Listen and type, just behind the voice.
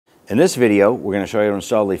In this video, we're going to show you how to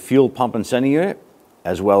install the fuel pump and sending unit,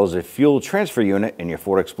 as well as a fuel transfer unit in your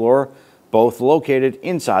Ford Explorer, both located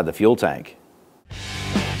inside the fuel tank.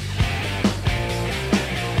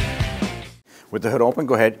 With the hood open,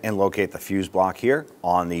 go ahead and locate the fuse block here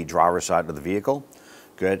on the driver's side of the vehicle.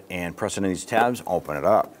 Good, and pressing these tabs, open it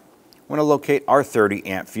up. We're going to locate our 30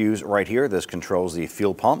 amp fuse right here. This controls the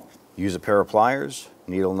fuel pump. Use a pair of pliers,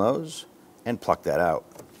 needle nose, and pluck that out.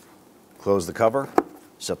 Close the cover,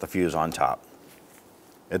 set the fuse on top.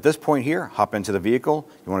 At this point here, hop into the vehicle.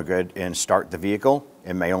 You want to go ahead and start the vehicle.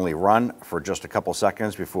 It may only run for just a couple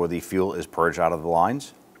seconds before the fuel is purged out of the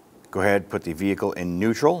lines. Go ahead, put the vehicle in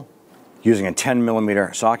neutral. Using a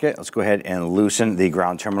 10mm socket, let's go ahead and loosen the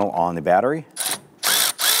ground terminal on the battery.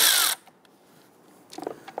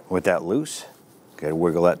 With that loose, go ahead and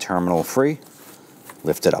wiggle that terminal free,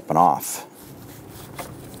 lift it up and off.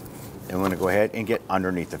 And we're going to go ahead and get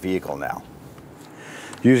underneath the vehicle now.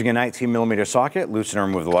 Using a 19mm socket, loosen and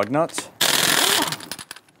remove the lug nuts.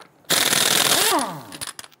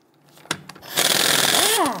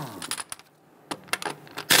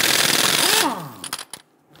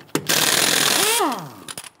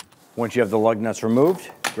 Once you have the lug nuts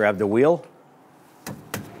removed, grab the wheel,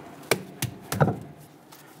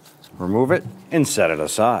 remove it, and set it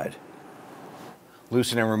aside.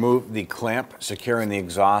 Loosen and remove the clamp securing the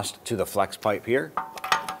exhaust to the flex pipe here.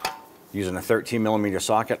 Using a 13mm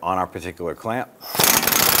socket on our particular clamp.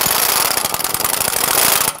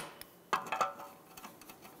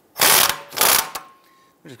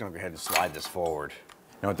 I'm just going to go ahead and slide this forward.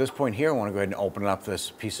 Now at this point here, I want to go ahead and open up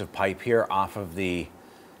this piece of pipe here off of the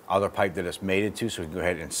other pipe that it's mated to, so we can go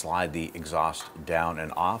ahead and slide the exhaust down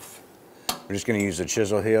and off. We're just going to use the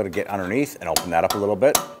chisel here to get underneath and open that up a little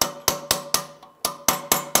bit.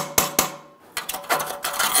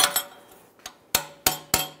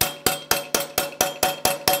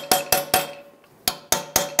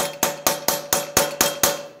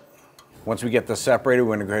 Once we get this separated,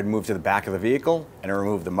 we're going to go ahead and move to the back of the vehicle and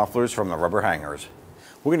remove the mufflers from the rubber hangers.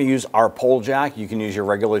 We're going to use our pole jack. You can use your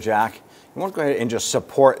regular jack. You want to go ahead and just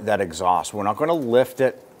support that exhaust. We're not going to lift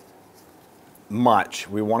it much.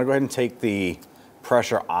 We want to go ahead and take the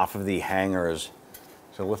pressure off of the hangers.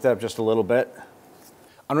 So lift that up just a little bit.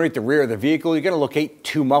 Underneath the rear of the vehicle, you're going to locate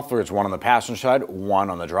two mufflers, one on the passenger side, one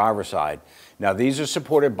on the driver's side. Now these are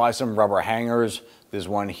supported by some rubber hangers. There's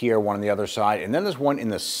one here, one on the other side, and then there's one in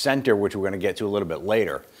the center, which we're going to get to a little bit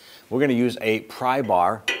later. We're going to use a pry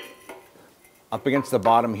bar up against the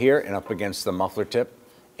bottom here and up against the muffler tip,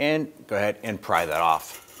 and go ahead and pry that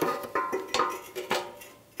off.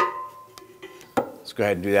 Let's go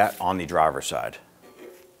ahead and do that on the driver's side.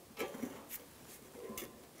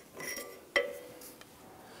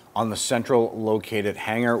 On the central located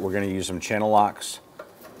hanger, we're going to use some channel locks.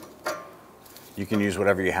 You can use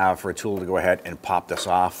whatever you have for a tool to go ahead and pop this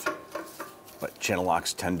off, but channel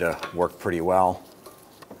locks tend to work pretty well.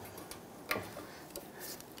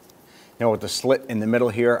 Now with the slit in the middle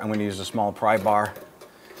here, I'm going to use a small pry bar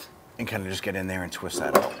and kind of just get in there and twist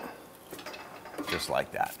that out, just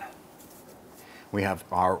like that. We have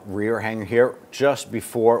our rear hanger here just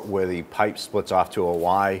before where the pipe splits off to a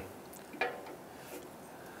Y.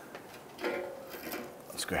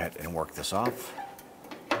 Let's go ahead and work this off.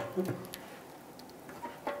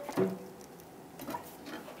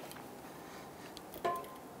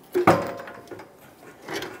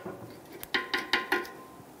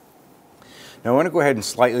 Now I want to go ahead and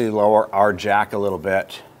slightly lower our jack a little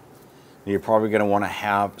bit. You're probably going to want to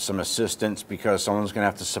have some assistance because someone's going to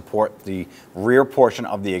have to support the rear portion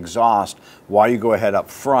of the exhaust while you go ahead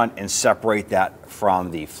up front and separate that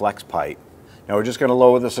from the flex pipe. Now we're just going to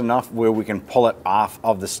lower this enough where we can pull it off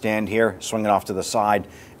of the stand here, swing it off to the side,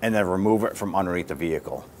 and then remove it from underneath the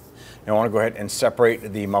vehicle. Now I want to go ahead and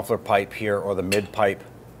separate the muffler pipe here, or the mid pipe,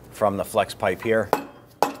 from the flex pipe here.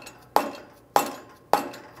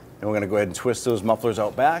 And we're going to go ahead and twist those mufflers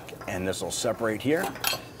out back, and this will separate here.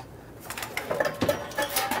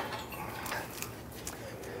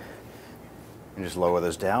 And just lower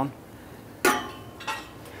this down.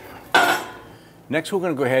 Next, we're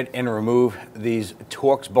going to go ahead and remove these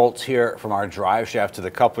Chocks bolts here from our drive shaft to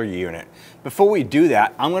the coupler unit. Before we do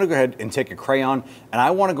that, I'm going to go ahead and take a crayon, and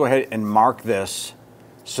I want to go ahead and mark this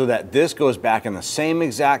so that this goes back in the same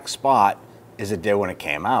exact spot as it did when it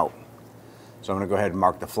came out. So I'm going to go ahead and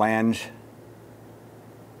mark the flange.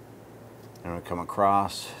 I'm going to come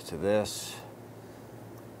across to this.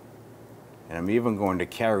 And I'm even going to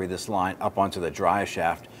carry this line up onto the drive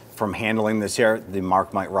shaft. From handling this here, the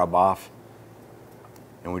mark might rub off.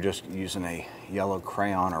 And we're just using a yellow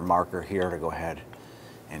crayon or marker here to go ahead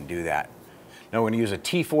and do that. Now we're going to use a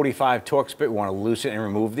T45 Torx bit. We want to loosen and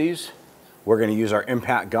remove these. We're going to use our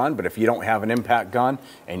impact gun, but if you don't have an impact gun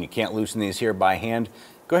and you can't loosen these here by hand,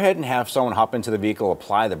 go ahead and have someone hop into the vehicle,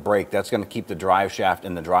 apply the brake. That's going to keep the drive shaft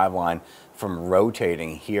and the drive line from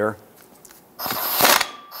rotating here.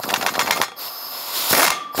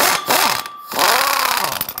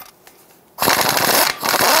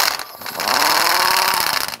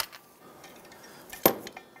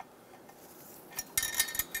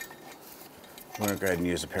 I'm going to go ahead and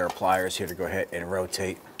use a pair of pliers here to go ahead and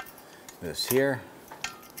rotate this here.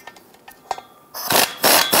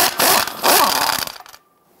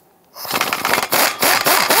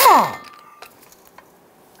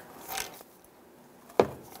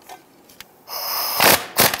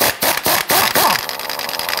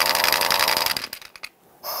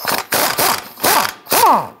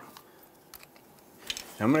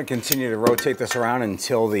 I'm going to continue to rotate this around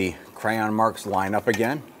until the crayon marks line up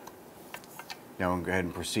again. Now I'm going to go ahead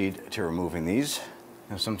and proceed to removing these.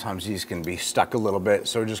 Now sometimes these can be stuck a little bit,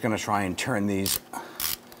 so we're just going to try and turn these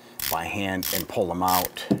by hand and pull them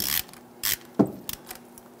out.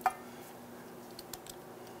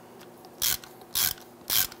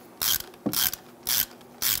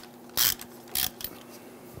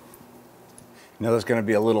 Now there's going to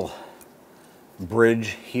be a little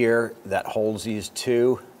bridge here that holds these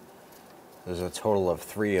two. There's a total of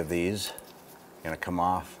 3 of these. Going to come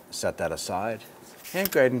off, set that aside, and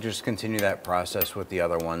go ahead and just continue that process with the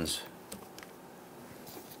other ones.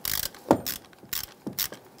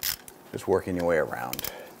 Just working your way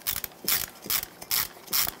around.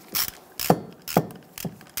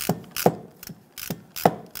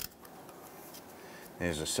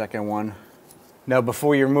 There's a second one. Now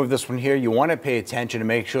before you remove this one here, you want to pay attention to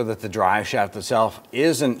make sure that the drive shaft itself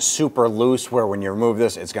isn't super loose where when you remove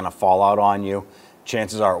this, it's going to fall out on you.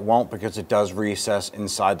 Chances are it won't because it does recess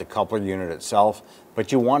inside the coupler unit itself,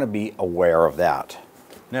 but you want to be aware of that.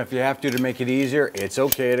 Now if you have to make it easier, it's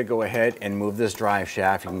okay to go ahead and move this drive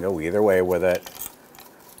shaft. You can go either way with it.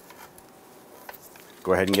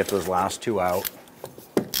 Go ahead and get those last 2 out.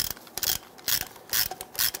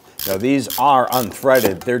 Now these are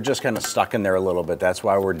unthreaded. They're just kind of stuck in there a little bit. That's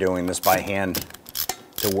why we're doing this by hand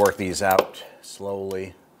to work these out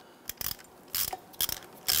slowly.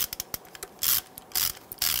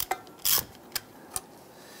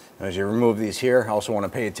 As you remove these here, I also want to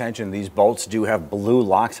pay attention. These bolts do have blue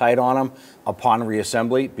Loctite on them. Upon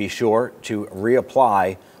reassembly, be sure to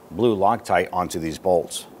reapply blue Loctite onto these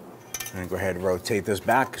bolts. And go ahead and rotate this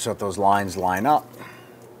back so that those lines line up.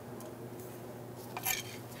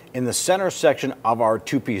 In the center section of our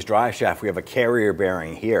 2-piece drive shaft, we have a carrier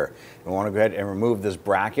bearing here. We want to go ahead and remove this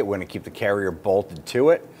bracket. We're going to keep the carrier bolted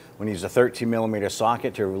to it. We're going to use a 13mm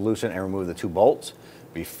socket to loosen and remove the 2 bolts.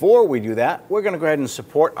 Before we do that, we're going to go ahead and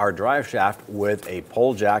support our drive shaft with a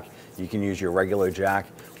pole jack. You can use your regular jack.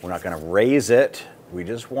 We're not going to raise it. We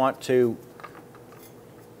just want to,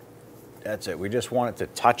 that's it. We just want it to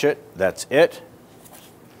touch it. That's it.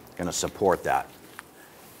 Going to support that.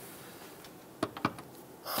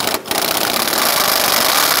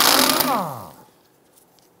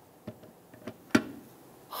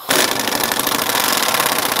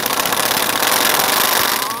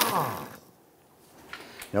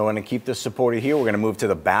 Now we're going to keep this supported here. We're going to move to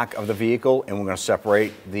the back of the vehicle and we're going to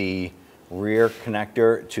separate the rear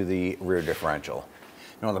connector to the rear differential.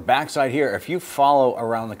 Now on the back side here, if you follow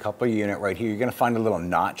around the coupler unit right here, you're going to find a little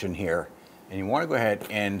notch in here. And you want to go ahead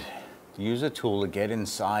and use a tool to get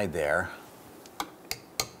inside there.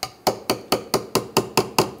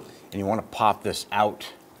 And you want to pop this out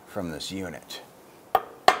from this unit.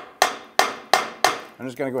 I'm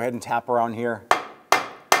just going to go ahead and tap around here.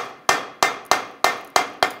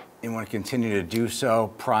 You want to continue to do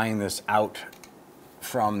so, prying this out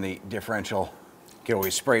from the differential. You can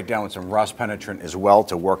always spray it down with some rust penetrant as well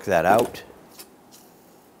to work that out.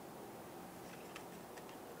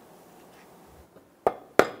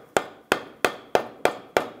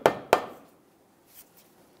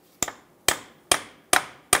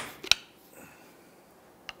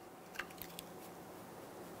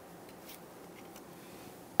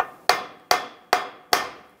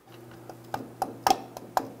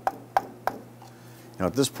 Now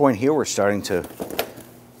at this point here, we're starting to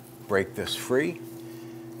break this free.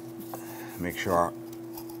 Make sure our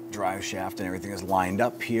drive shaft and everything is lined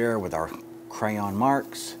up here with our crayon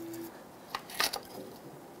marks.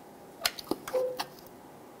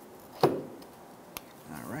 All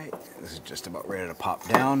right, this is just about ready to pop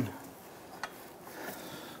down.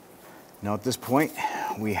 Now at this point,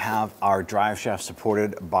 we have our drive shaft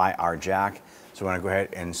supported by our jack. So we're gonna go ahead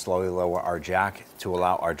and slowly lower our jack to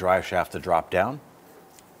allow our drive shaft to drop down.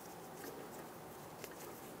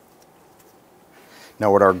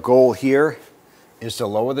 Now what our goal here is to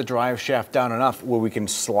lower the drive shaft down enough where we can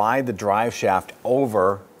slide the drive shaft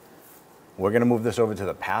over. We're going to move this over to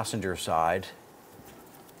the passenger side.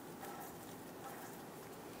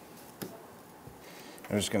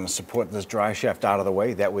 I'm just going to support this drive shaft out of the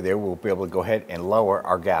way. That way there we'll be able to go ahead and lower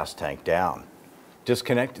our gas tank down.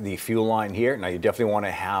 Disconnect the fuel line here. Now you definitely want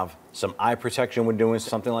to have some eye protection when doing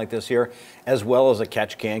something like this here, as well as a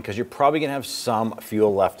catch can, because you're probably going to have some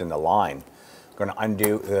fuel left in the line. I'm going to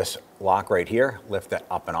undo this lock right here, lift that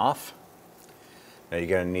up and off. Now you're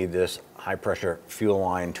going to need this high pressure fuel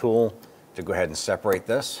line tool to go ahead and separate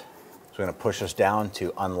this. So we're going to push this down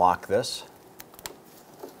to unlock this.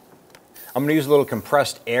 I'm going to use a little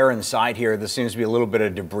compressed air inside here. There seems to be a little bit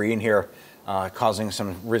of debris in here, causing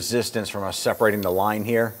some resistance from us separating the line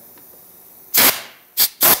here.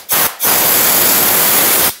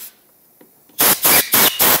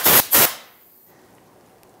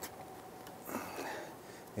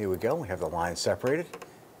 Here we go, we have the line separated.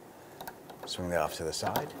 Swing that off to the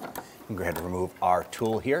side. And go ahead and remove our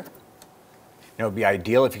tool here. Now it would be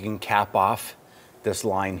ideal if you can cap off this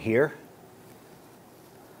line here.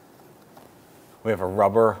 We have a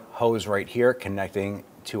rubber hose right here connecting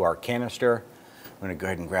to our canister. I'm going to go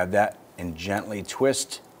ahead and grab that and gently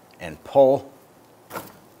twist and pull.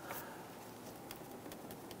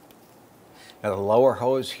 Now the lower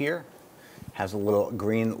hose here has a little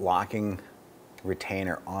green locking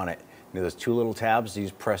retainer on it. Now there's two little tabs. These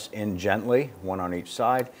press in gently, one on each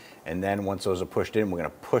side, and then once those are pushed in, we're going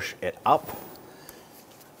to push it up.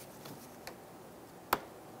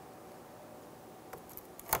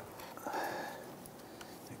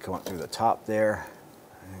 Come up through the top there,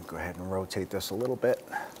 and go ahead and rotate this a little bit.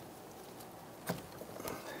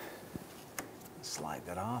 Slide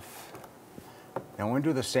that off. Now I'm going to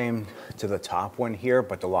do the same to the top one here,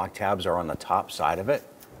 but the lock tabs are on the top side of it.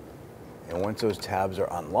 And once those tabs are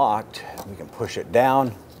unlocked, we can push it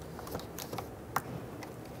down.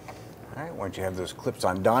 All right, once you have those clips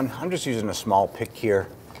undone, I'm just using a small pick here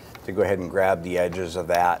to go ahead and grab the edges of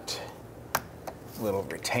that little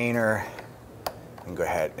retainer and go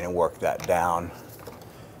ahead and work that down.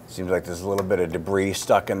 Seems like there's a little bit of debris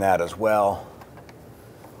stuck in that as well.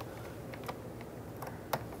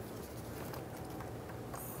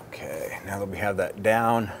 Okay, now that we have that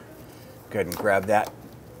down, go ahead and grab that,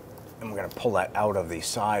 and we're going to pull that out of the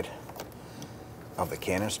side of the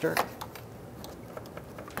canister.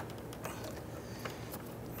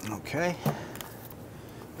 Okay,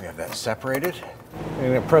 we have that separated. I'm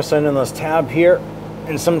going to press in on this tab here,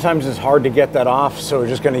 and sometimes it's hard to get that off, so we're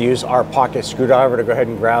just going to use our pocket screwdriver to go ahead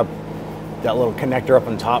and grab that little connector up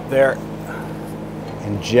on top there.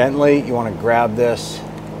 And gently, you want to grab this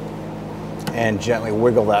and gently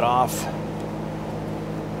wiggle that off.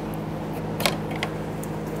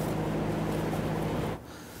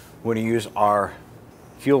 We're going to use our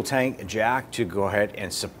fuel tank jack to go ahead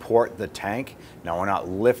and support the tank. Now we're not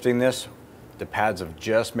lifting this. The pads have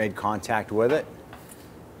just made contact with it.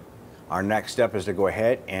 Our next step is to go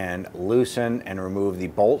ahead and loosen and remove the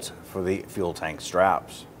bolt for the fuel tank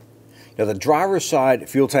straps. Now the driver's side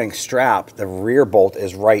fuel tank strap, the rear bolt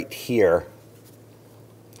is right here,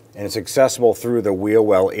 and it's accessible through the wheel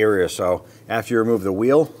well area. So after you remove the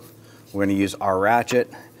wheel, we're going to use our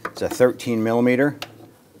ratchet. It's a 13 millimeter,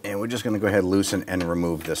 and we're just going to go ahead and loosen and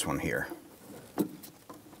remove this one here.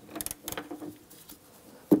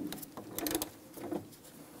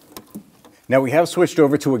 Now we have switched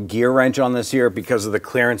over to a gear wrench on this here because of the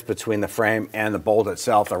clearance between the frame and the bolt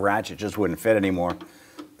itself. The ratchet just wouldn't fit anymore.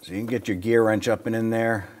 So you can get your gear wrench up and in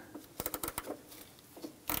there.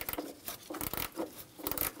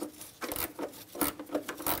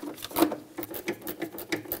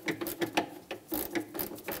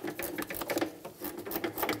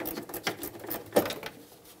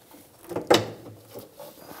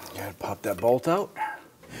 Gotta pop that bolt out.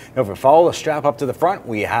 Now if we follow the strap up to the front,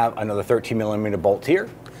 we have another 13 millimeter bolt here.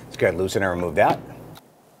 Let's go ahead and loosen and remove that.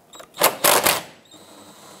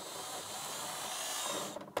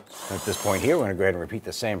 At this point here, we're going to go ahead and repeat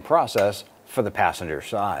the same process for the passenger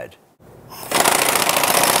side.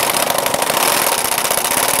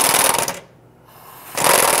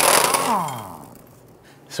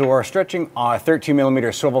 So we're stretching our 13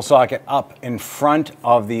 millimeter swivel socket up in front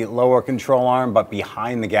of the lower control arm, but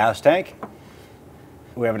behind the gas tank.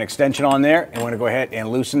 We have an extension on there, and we're going to go ahead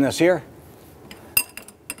and loosen this here.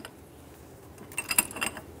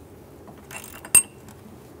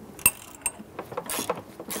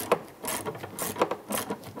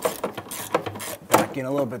 Back in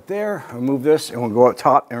a little bit there, remove this, and we'll go up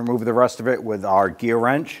top and remove the rest of it with our gear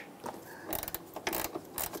wrench.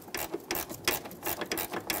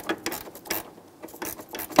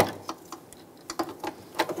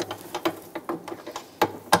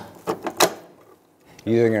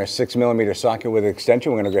 Using our 6mm socket with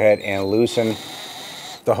extension, we're going to go ahead and loosen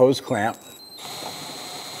the hose clamp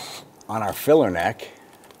on our filler neck.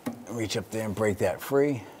 Reach up there and break that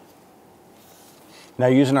free. Now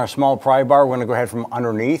using our small pry bar, we're going to go ahead from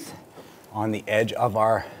underneath on the edge of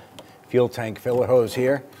our fuel tank filler hose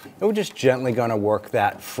here. And we're just gently going to work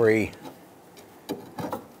that free.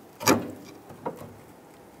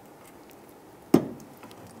 All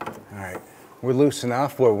right, we're loose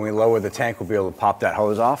enough where when we lower the tank, we'll be able to pop that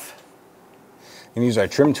hose off. And use our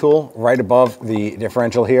trim tool right above the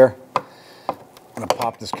differential here. I'm going to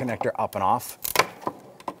pop this connector up and off.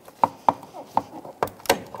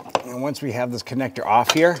 And once we have this connector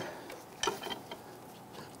off here,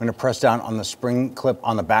 I'm going to press down on the spring clip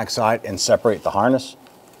on the back side and separate the harness.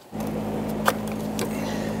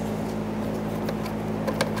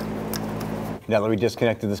 Now that we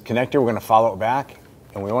disconnected this connector, we're going to follow it back,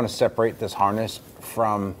 and we want to separate this harness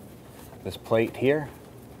from this plate here.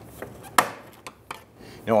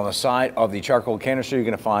 Now on the side of the charcoal canister, you're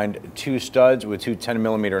going to find 2 studs with 2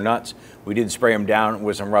 10mm nuts. We did spray them down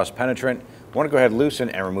with some rust penetrant. I want to go ahead and loosen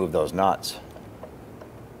and remove those nuts.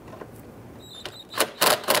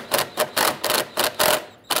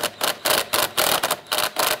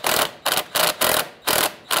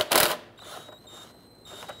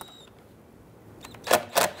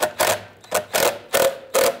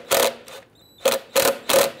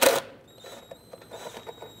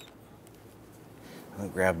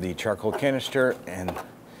 Grab the charcoal canister and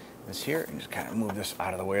this here, and just kind of move this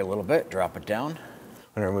out of the way a little bit, drop it down.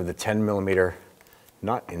 I'm going to remove the 10mm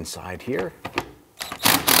nut inside here.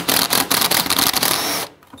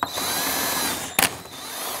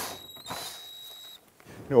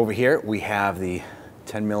 And over here we have the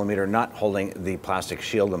 10mm nut holding the plastic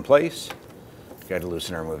shield in place. Got to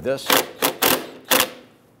loosen and remove this.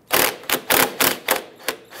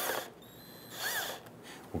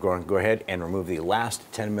 We're going to go ahead and remove the last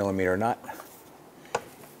 10mm nut.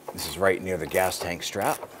 This is right near the gas tank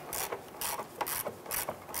strap.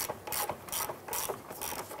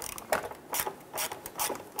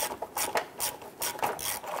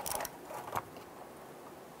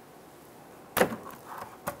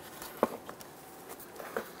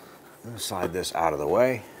 Slide this out of the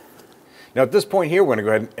way. Now at this point here, we're going to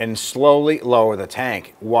go ahead and slowly lower the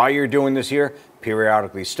tank. While you're doing this here,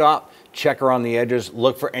 periodically stop, check around the edges,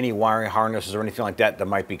 look for any wiring harnesses or anything like that that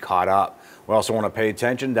might be caught up. We also want to pay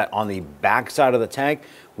attention that on the back side of the tank,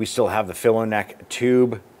 we still have the filler neck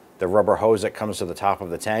tube, the rubber hose that comes to the top of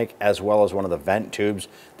the tank, as well as one of the vent tubes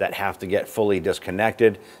that have to get fully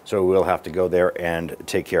disconnected. So we'll have to go there and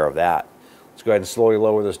take care of that. Let's go ahead and slowly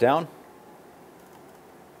lower this down.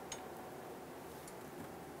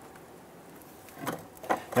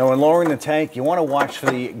 Now when lowering the tank, you want to watch for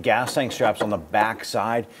the gas tank straps on the back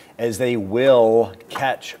side, as they will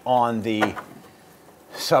catch on the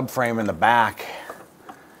subframe in the back.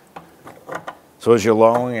 So as you're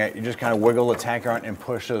lowering it, you just kind of wiggle the tank around and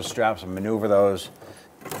push those straps and maneuver those.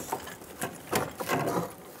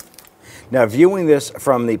 Now viewing this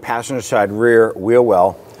from the passenger side rear wheel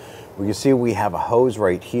well, we can see we have a hose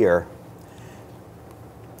right here.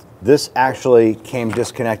 This actually came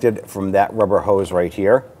disconnected from that rubber hose right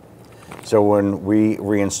here. So when we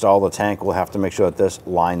reinstall the tank, we'll have to make sure that this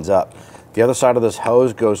lines up. The other side of this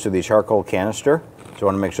hose goes to the charcoal canister. So I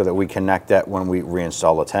want to make sure that we connect that when we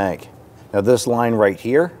reinstall the tank. Now this line right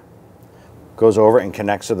here goes over and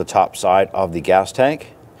connects to the top side of the gas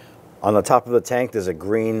tank. On the top of the tank, there's a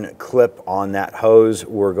green clip on that hose.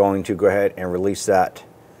 We're going to go ahead and release that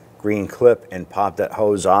green clip and pop that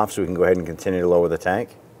hose off so we can go ahead and continue to lower the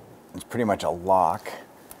tank. It's pretty much a lock.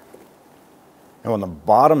 Now on the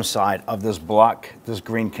bottom side of this block, this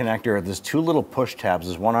green connector, there's 2 little push tabs.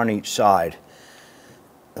 There's one on each side.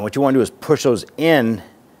 And what you want to do is push those in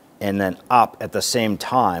and then up at the same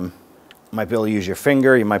time. You might be able to use your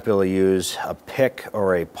finger. You might be able to use a pick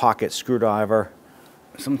or a pocket screwdriver.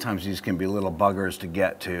 Sometimes these can be little buggers to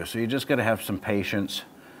get to. So you just got to have some patience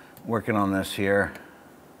working on this here.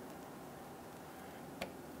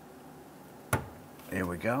 There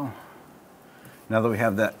we go. Now that we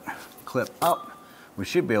have that clip up, we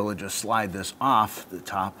should be able to just slide this off the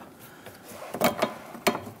top.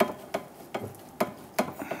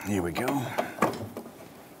 Here we go.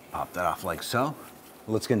 Pop that off like so.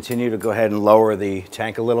 Let's continue to go ahead and lower the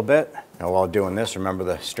tank a little bit. Now while doing this, remember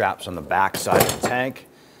the straps on the back side of the tank.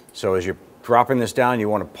 So as you're dropping this down, you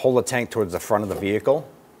want to pull the tank towards the front of the vehicle.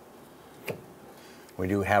 We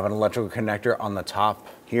do have an electrical connector on the top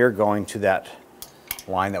here going to that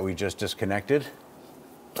line that we just disconnected.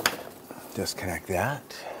 Disconnect that.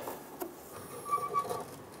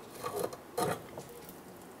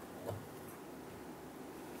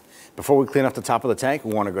 Before we clean up the top of the tank,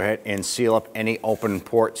 we want to go ahead and seal up any open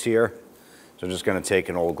ports here. So I'm just going to take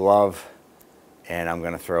an old glove and I'm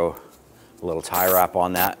going to throw a little tie wrap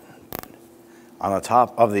on that. On the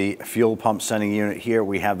top of the fuel pump sending unit here,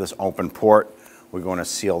 we have this open port. We're going to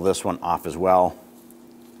seal this one off as well.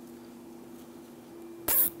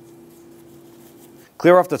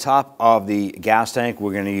 Clear off the top of the gas tank.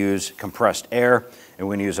 We're going to use compressed air, and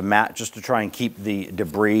we're going to use a mat just to try and keep the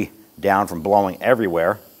debris down from blowing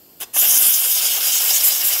everywhere.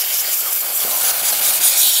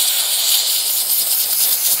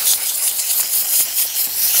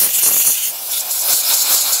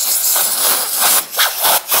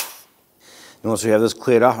 And once we have this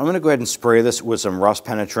cleared off, I'm going to go ahead and spray this with some rust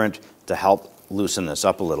penetrant to help loosen this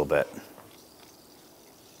up a little bit.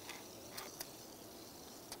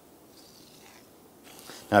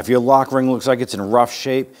 Now, if your lock ring looks like it's in rough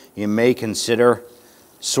shape, you may consider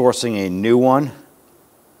sourcing a new one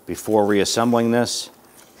before reassembling this.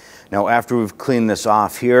 Now, after we've cleaned this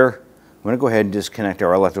off here, I'm going to go ahead and disconnect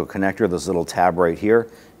our electrical connector, this little tab right here.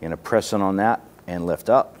 You're going to press in on that and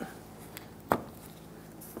lift up.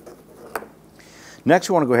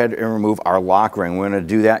 Next, we want to go ahead and remove our lock ring. We're going to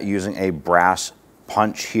do that using a brass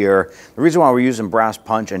punch here. The reason why we're using brass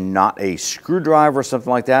punch and not a screwdriver or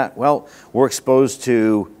something like that, well, we're exposed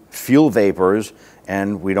to fuel vapors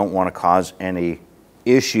and we don't want to cause any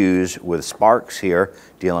issues with sparks here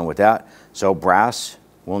dealing with that. So brass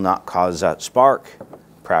will not cause that spark.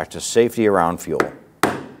 Practice safety around fuel.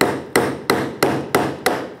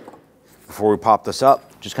 Before we pop this up,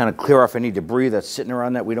 just kind of clear off any debris that's sitting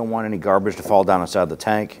around that. We don't want any garbage to fall down inside the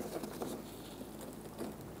tank.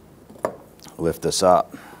 Lift this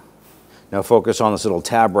up. Now focus on this little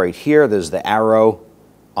tab right here. There's the arrow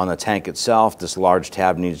on the tank itself. This large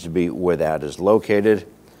tab needs to be where that is located.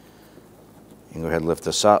 You can go ahead and lift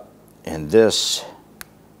this up. And this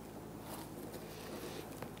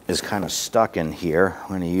is kind of stuck in here. I'm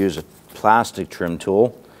going to use a plastic trim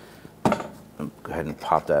tool. Go ahead and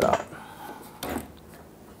pop that up.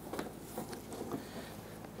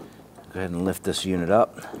 Go ahead and lift this unit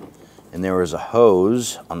up. And there is a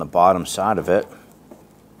hose on the bottom side of it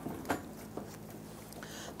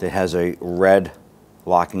that has a red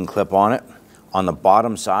locking clip on it. On the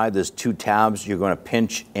bottom side, there's two tabs you're going to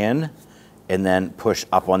pinch in and then push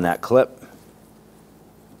up on that clip.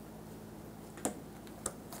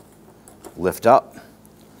 Lift up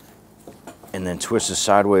and then twist it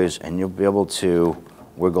sideways and you'll be able to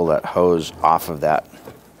wiggle that hose off of that.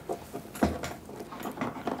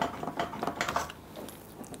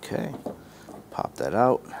 Okay, pop that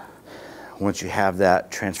out. Once you have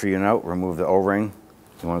that transfer unit out, remove the O-ring.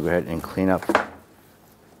 You want to go ahead and clean up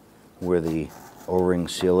where the O-ring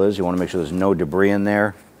seal is. You want to make sure there's no debris in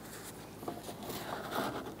there.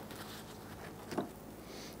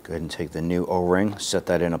 Go ahead and take the new O-ring, set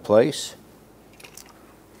that into place.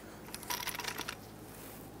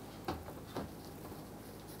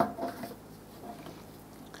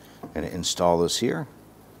 Going to install this here.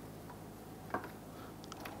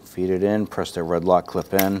 Feed it in, press the red lock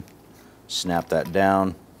clip in, snap that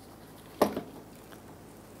down,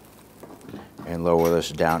 and lower this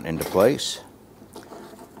down into place.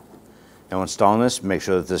 Now installing this, make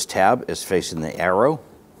sure that this tab is facing the arrow.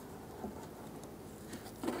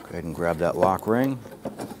 Go ahead and grab that lock ring,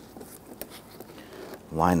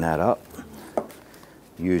 line that up,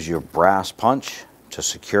 use your brass punch to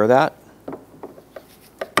secure that.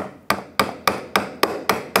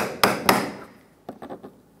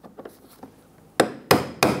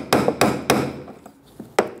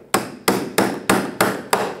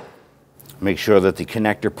 Make sure that the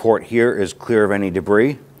connector port here is clear of any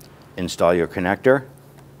debris. Install your connector.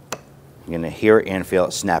 You're going to hear it and feel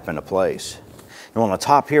it snap into place. Now on the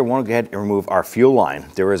top here, we want to go ahead and remove our fuel line.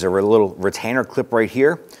 There is a little retainer clip right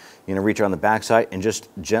here. You're going to reach around the back side and just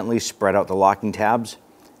gently spread out the locking tabs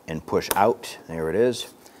and push out. There it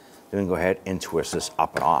is. Then go ahead and twist this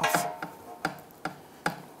up and off.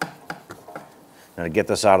 Now to get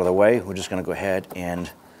this out of the way, we're just going to go ahead and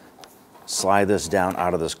slide this down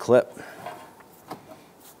out of this clip.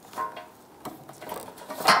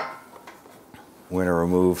 We're going to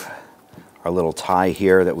remove our little tie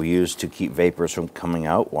here that we use to keep vapors from coming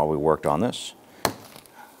out while we worked on this.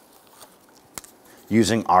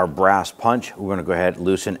 Using our brass punch, we're going to go ahead,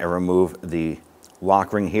 loosen and remove the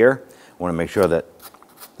lock ring here. We want to make sure that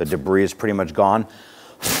the debris is pretty much gone.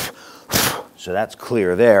 So that's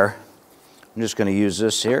clear there. I'm just going to use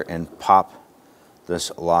this here and pop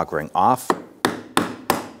this lock ring off.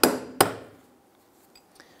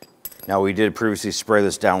 Now we did previously spray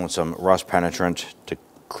this down with some rust penetrant to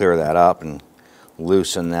clear that up and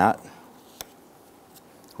loosen that.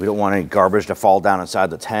 We don't want any garbage to fall down inside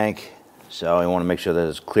the tank, so I want to make sure that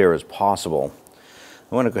it's clear as possible.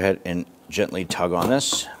 I want to go ahead and gently tug on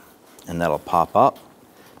this, and that'll pop up.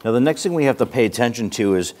 Now the next thing we have to pay attention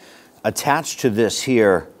to is attached to this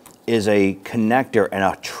here is a connector and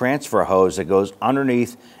a transfer hose that goes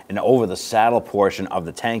underneath and over the saddle portion of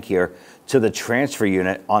the tank here to the transfer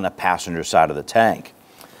unit on the passenger side of the tank.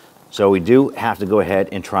 So we do have to go ahead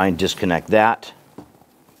and try and disconnect that.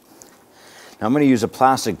 Now I'm going to use a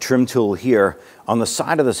plastic trim tool here. On the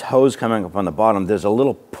side of this hose coming up on the bottom, there's a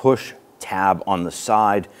little push tab on the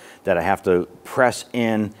side that I have to press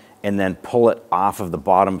in and then pull it off of the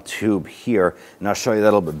bottom tube here. And I'll show you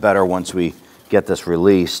that a little bit better once we get this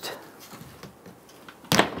released.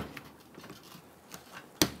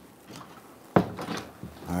 All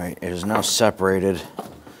right, it is now separated.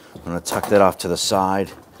 I'm going to tuck that off to the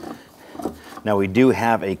side. Now we do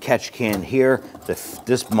have a catch can here.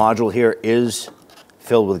 This module here is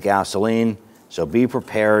filled with gasoline, so be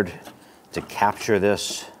prepared to capture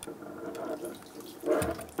this.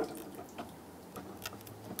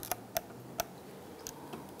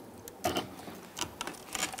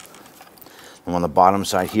 And on the bottom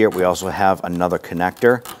side here, we also have another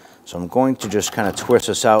connector. So I'm going to just kind of twist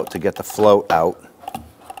this out to get the float out.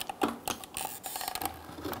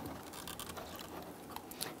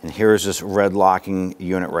 And here's this red locking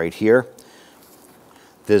unit right here.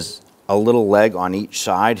 There's a little leg on each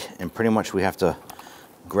side, and pretty much we have to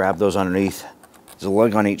grab those underneath. There's a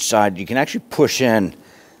leg on each side. You can actually push in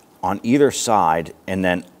on either side and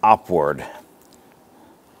then upward.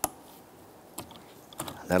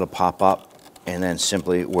 That'll pop up, and then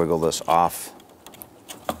simply wiggle this off.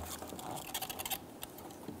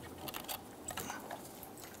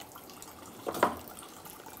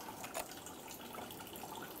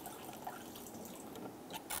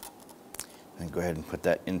 And go ahead and put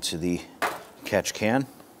that into the catch can.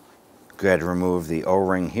 Go ahead and remove the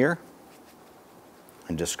O-ring here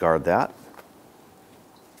and discard that.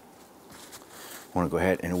 I want to go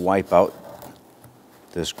ahead and wipe out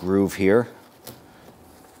this groove here.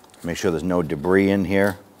 Make sure there's no debris in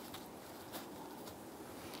here.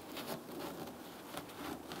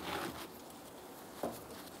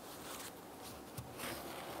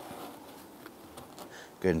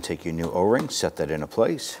 Go ahead and take your new O-ring, set that into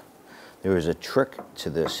place. There is a trick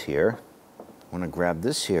to this here. I'm going to grab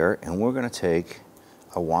this here, and we're going to take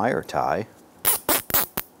a wire tie.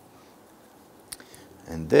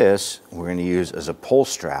 And this we're going to use as a pull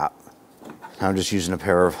strap. I'm just using a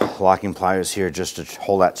pair of locking pliers here just to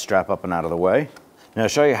hold that strap up and out of the way. Now to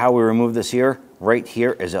show you how we remove this here, right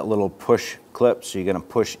here is that little push clip, so you're going to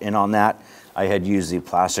push in on that. I had used the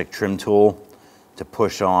plastic trim tool to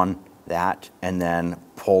push on that and then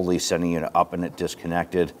pull the sending unit up, and it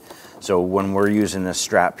disconnected. So when we're using this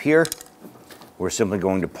strap here, we're simply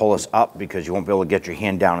going to pull this up because you won't be able to get your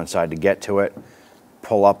hand down inside to get to it.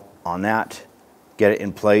 Pull up on that, get it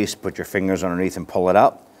in place, put your fingers underneath and pull it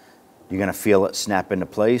up. You're going to feel it snap into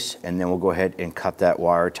place, and then we'll go ahead and cut that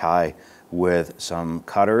wire tie with some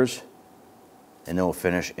cutters, and then we'll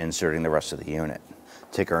finish inserting the rest of the unit.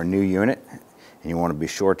 Take our new unit, and you want to be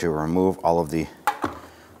sure to remove all of the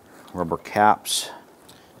rubber caps.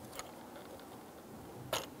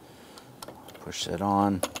 Push that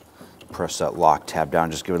on, press that lock tab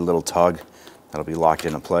down, just give it a little tug. That'll be locked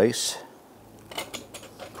into place.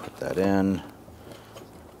 Put that in.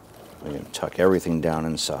 We're going to tuck everything down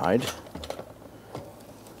inside.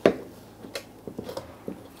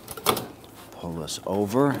 Pull this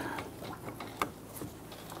over.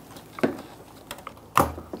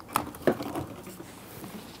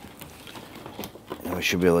 And we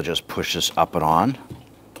should be able to just push this up and on.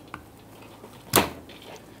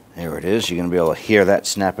 There it is. You're going to be able to hear that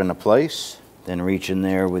snap into place. Then reach in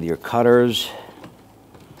there with your cutters.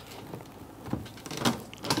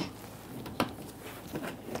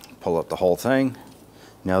 Pull up the whole thing.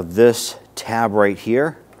 Now this tab right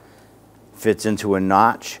here fits into a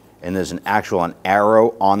notch, and there's an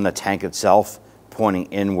arrow on the tank itself pointing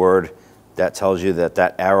inward. That tells you that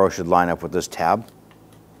that arrow should line up with this tab.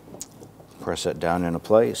 Press that down into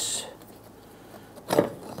place.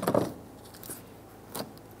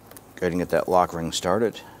 Go ahead and get that lock ring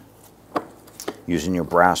started. Using your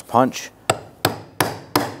brass punch, go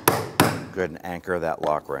ahead and anchor that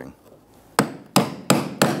lock ring.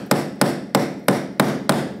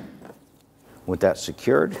 With that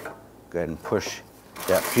secured, go ahead and push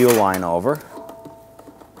that fuel line over.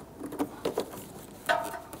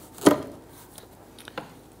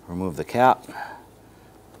 Remove the cap,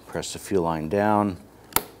 press the fuel line down,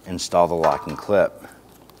 install the locking clip.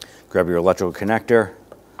 Grab your electrical connector,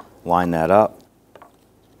 line that up.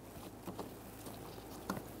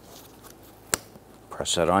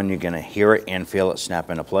 Press that on, you're gonna hear it and feel it snap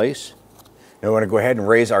into place. Now we're gonna go ahead and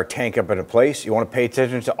raise our tank up into place. You wanna pay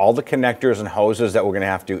attention to all the connectors and hoses that we're gonna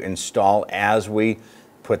have to install as we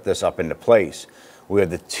put this up into place. We have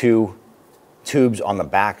the 2 tubes on the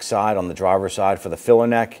back side, on the driver's side for the filler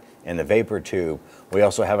neck and the vapor tube. We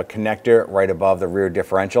also have a connector right above the rear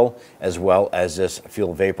differential, as well as this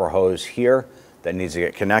fuel vapor hose here that needs to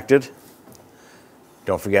get connected.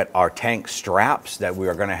 Don't forget our tank straps that we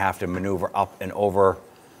are going to have to maneuver up and over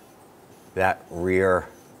that rear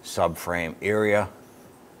subframe area.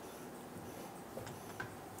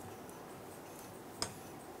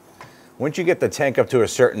 Once you get the tank up to a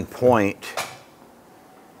certain point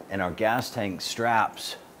and our gas tank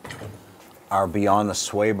straps are beyond the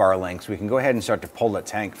sway bar lengths, we can go ahead and start to pull the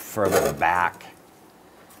tank further back.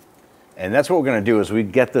 And that's what we're going to do. As we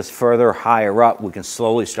get this further higher up, we can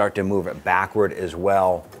slowly start to move it backward as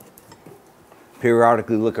well.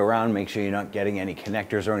 Periodically look around, make sure you're not getting any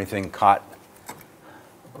connectors or anything caught.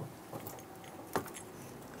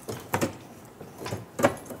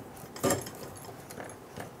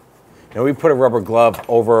 Now we put a rubber glove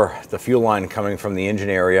over the fuel line coming from the engine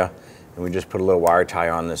area, and we just put a little wire tie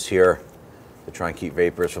on this here to try and keep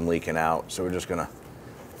vapors from leaking out. So we're just going to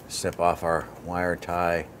snip off our wire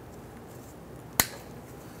tie.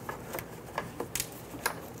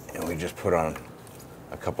 And we just put on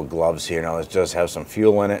a couple gloves here. Now this does have some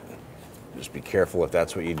fuel in it. Just be careful if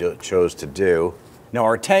that's what you chose to do. Now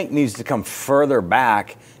our tank needs to come further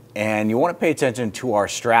back, and you want to pay attention to our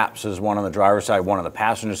straps. There's one on the driver's side, one on the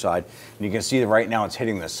passenger side. And you can see that right now it's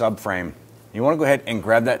hitting the subframe. You want to go ahead and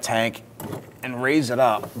grab that tank and raise it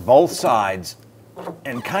up both sides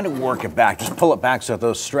and kind of work it back. Just pull it back so that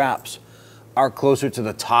those straps are closer to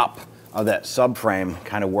the top of that subframe,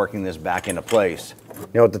 kind of working this back into place.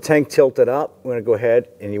 Now with the tank tilted up, we're going to go ahead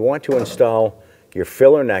and you want to install your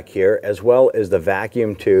filler neck here, as well as the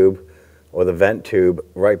vacuum tube or the vent tube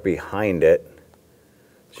right behind it.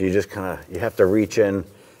 So you just kind of, you have to reach in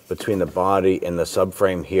between the body and the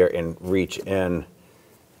subframe here and reach in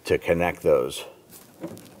to connect those.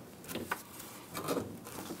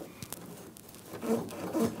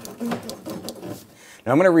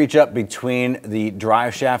 Now I'm going to reach up between the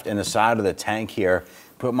drive shaft and the side of the tank here,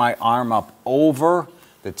 put my arm up over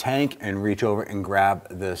the tank and reach over and grab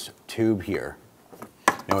this tube here.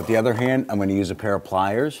 Now with the other hand, I'm going to use a pair of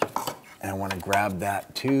pliers, and I want to grab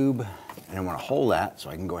that tube and I want to hold that so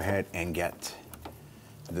I can go ahead and get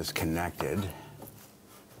this connected.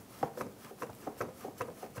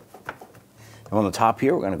 And on the top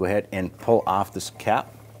here, we're going to go ahead and pull off this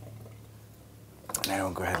cap. Now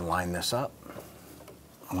we'll go ahead and line this up.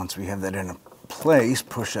 Once we have that in place,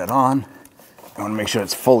 push that on. I want to make sure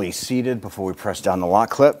it's fully seated before we press down the lock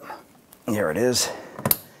clip. Here it is.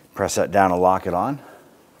 Press that down and lock it on.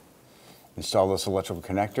 Install this electrical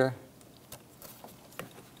connector.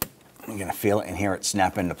 You're going to feel it and hear it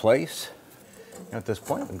snap into place. And at this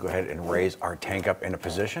point, we can go ahead and raise our tank up into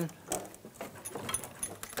position.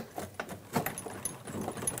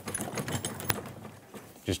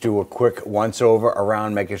 Just do a quick once over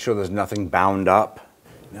around, making sure there's nothing bound up.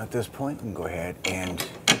 Now at this point, we can go ahead and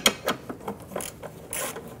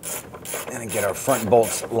get our front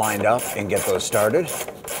bolts lined up and get those started.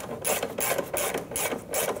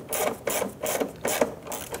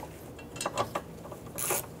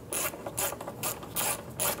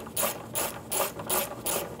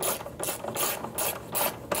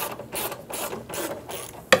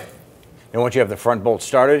 And once you have the front bolt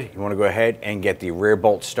started, you want to go ahead and get the rear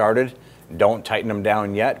bolt started. Don't tighten them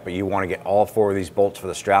down yet, but you want to get all 4 of these bolts for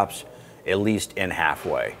the straps at least in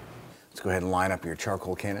halfway. Let's go ahead and line up your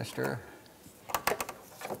charcoal canister.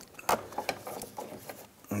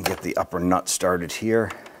 And get the upper nut started here.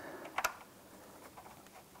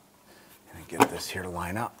 And get this here to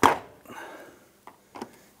line up.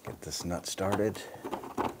 Get this nut started.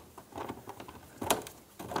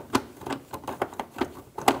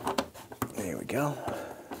 There we go.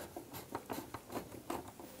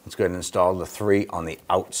 Let's go ahead and install the 3 on the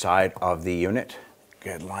outside of the unit. Go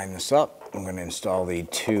ahead and line this up. I'm going to install the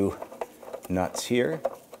 2 nuts here.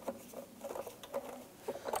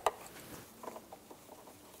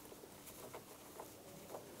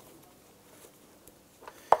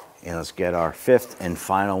 And let's get our 5th and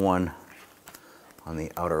final one on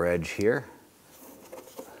the outer edge here.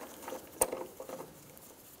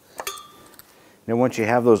 Now once you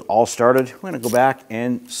have those all started, we're going to go back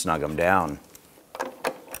and snug them down.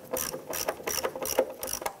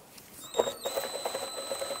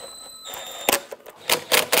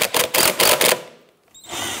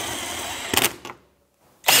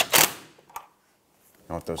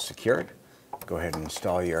 Now with those secured, go Go ahead and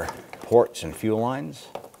install your ports and fuel lines.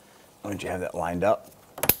 Once you have that lined up,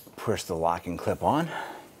 push the locking clip on.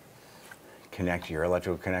 Connect your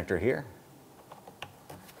electrical connector here.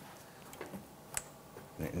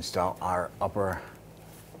 Install our upper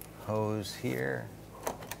hose here.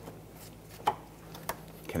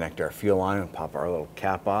 Connect our fuel line, pop our little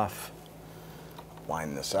cap off.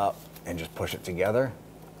 Line this up and just push it together.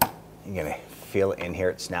 You're gonna feel it in here,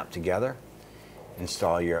 it snap together.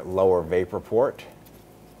 Install your lower vapor port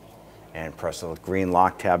and press the green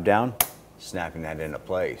lock tab down, snapping that into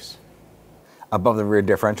place. Above the rear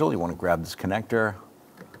differential, you want to grab this connector,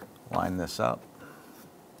 line this up,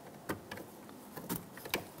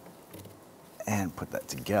 and put that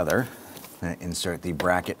together. And insert the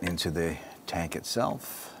bracket into the tank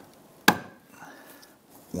itself.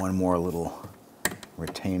 One more little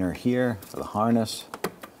retainer here for the harness.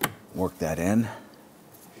 Work that in.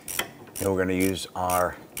 Then we're going to use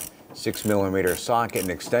our 6mm socket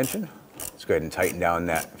and extension. Let's go ahead and tighten down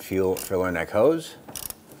that fuel filler neck hose.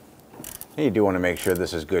 And you do want to make sure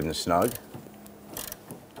this is good and snug.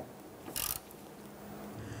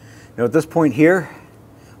 Now at this point here,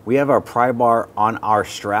 we have our pry bar on our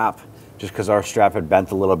strap, just because our strap had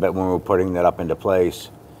bent a little bit when we were putting that up into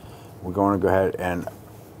place. We're going to go ahead and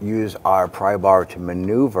use our pry bar to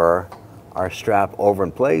maneuver our strap over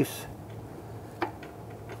in place.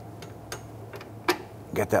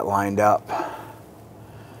 Get that lined up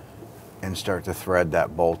and start to thread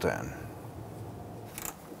that bolt in.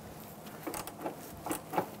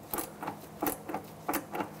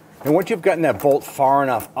 And once you've gotten that bolt far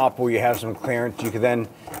enough up where you have some clearance, you can then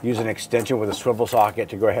use an extension with a swivel socket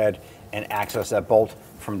to go ahead and access that bolt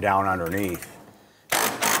from down underneath.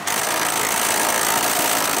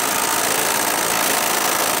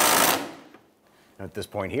 At this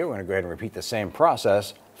point here, we're going to go ahead and repeat the same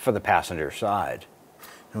process for the passenger side.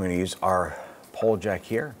 I'm going to use our pole jack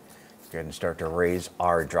here. Go ahead and start to raise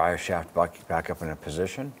our drive shaft back up in a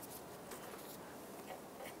position.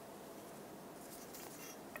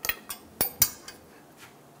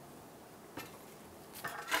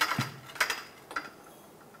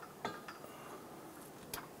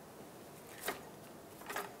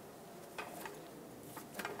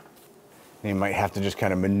 You might have to just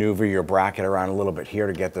kind of maneuver your bracket around a little bit here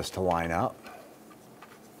to get this to line up.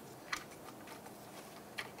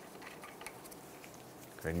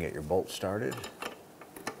 Go ahead and get your bolt started.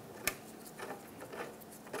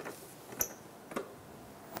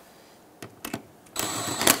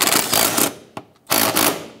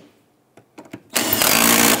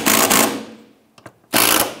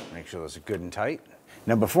 Make sure those are good and tight.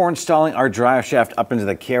 Now before installing our drive shaft up into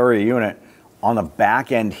the carrier unit, on the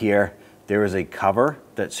back end here, there is a cover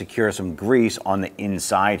that secures some grease on the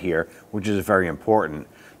inside here, which is very important.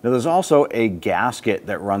 Now there's also a gasket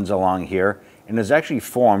that runs along here and is actually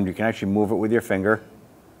formed. You can actually move it with your finger.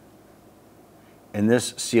 And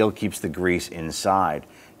this seal keeps the grease inside.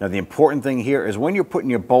 Now the important thing here is when you're putting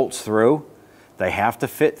your bolts through, they have to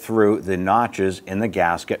fit through the notches in the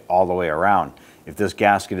gasket all the way around. If this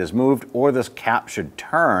gasket is moved or this cap should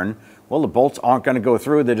turn, well, the bolts aren't going to go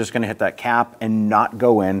through. They're just going to hit that cap and not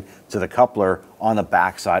go in to the coupler on the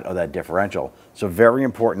backside of that differential. So very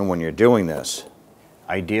important when you're doing this.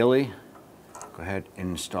 Ideally, go ahead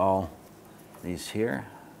and install these here.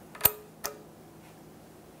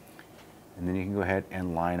 And then you can go ahead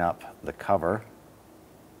and line up the cover.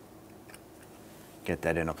 Get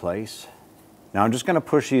that into place. Now I'm just going to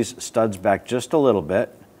push these studs back just a little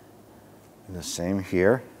bit. And the same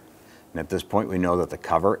here. And at this point we know that the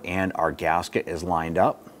cover and our gasket is lined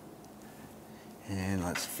up. And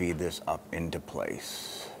let's feed this up into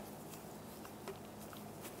place.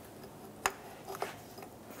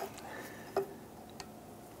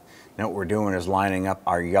 Now what we're doing is lining up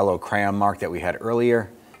our yellow crayon mark that we had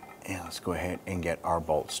earlier. And let's go ahead and get our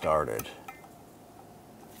bolt started.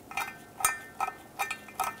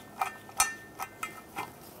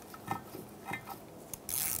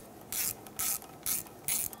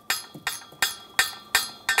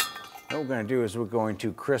 What we're going to do is we're going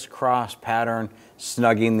to crisscross pattern,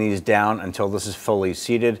 snugging these down until this is fully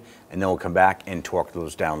seated, and then we'll come back and torque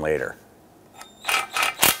those down later.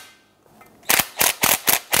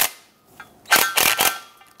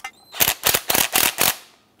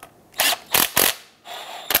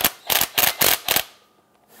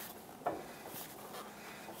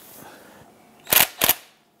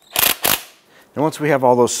 And once we have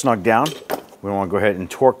all those snugged down, we want to go ahead and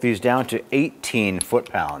torque these down to 18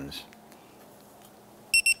 foot-pounds.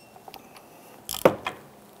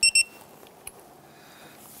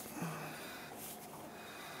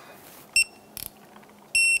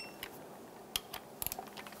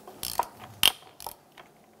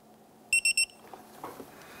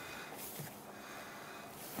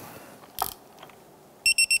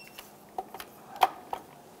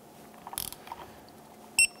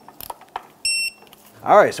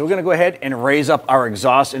 All right, so we're gonna go ahead and raise up our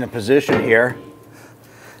exhaust in a position here.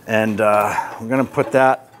 And we're gonna put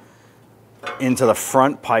that into the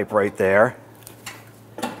front pipe right there.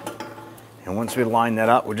 And once we line that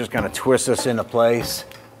up, we're just gonna twist this into place.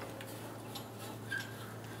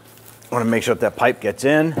 Want to make sure that pipe gets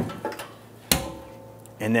in,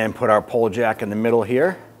 and then put our pole jack in the middle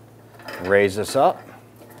here. Raise this up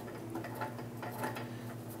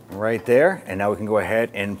right there, and now we can go ahead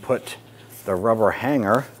and put the rubber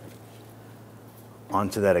hanger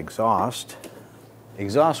onto that exhaust.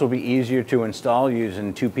 Exhaust will be easier to install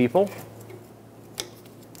using 2 people.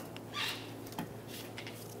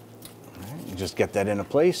 You just get that into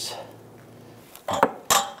place.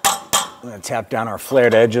 I'm going to tap down our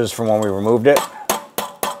flared edges from when we removed it.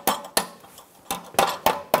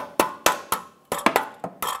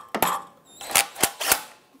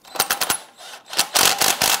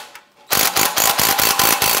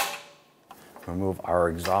 Remove our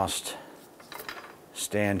exhaust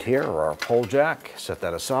stand here, or our pole jack, set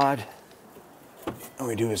that aside. What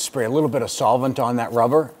we do is spray a little bit of solvent on that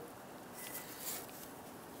rubber,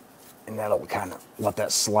 and that'll kind of let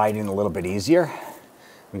that slide in a little bit easier.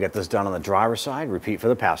 We get this done on the driver's side, repeat for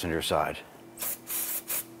the passenger side.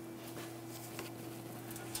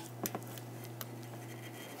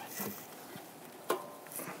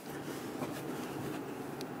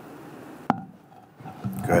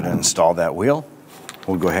 Go ahead and install that wheel.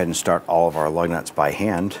 We'll go ahead and start all of our lug nuts by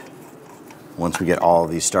hand. Once we get all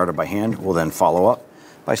of these started by hand, we'll then follow up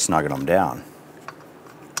by snugging them down.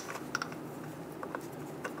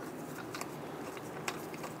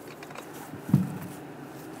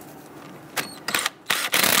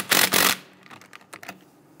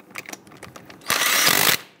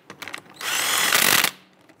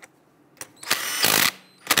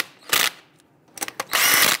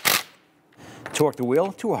 Torque the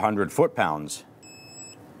wheel to 100 foot-pounds.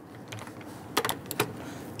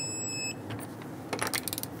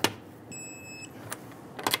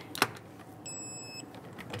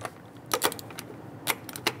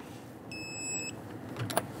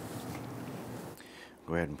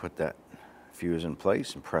 Go ahead and put that fuse in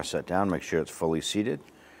place and press that down, make sure it's fully seated,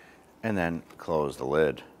 and then close the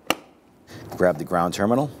lid. Grab the ground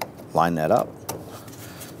terminal, line that up.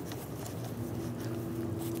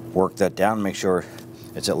 Work that down, make sure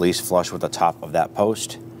it's at least flush with the top of that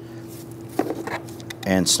post,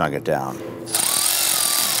 and snug it down.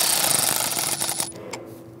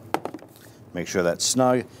 Make sure that's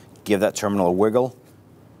snug, give that terminal a wiggle.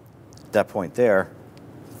 At that point there,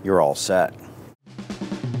 you're all set.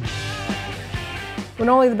 When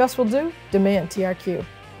only the best will do, demand TRQ.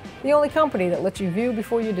 The only company that lets you view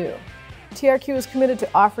before you do. TRQ is committed to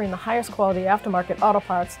offering the highest quality aftermarket auto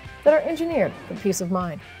parts that are engineered for peace of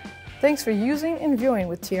mind. Thanks for using and viewing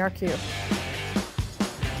with TRQ.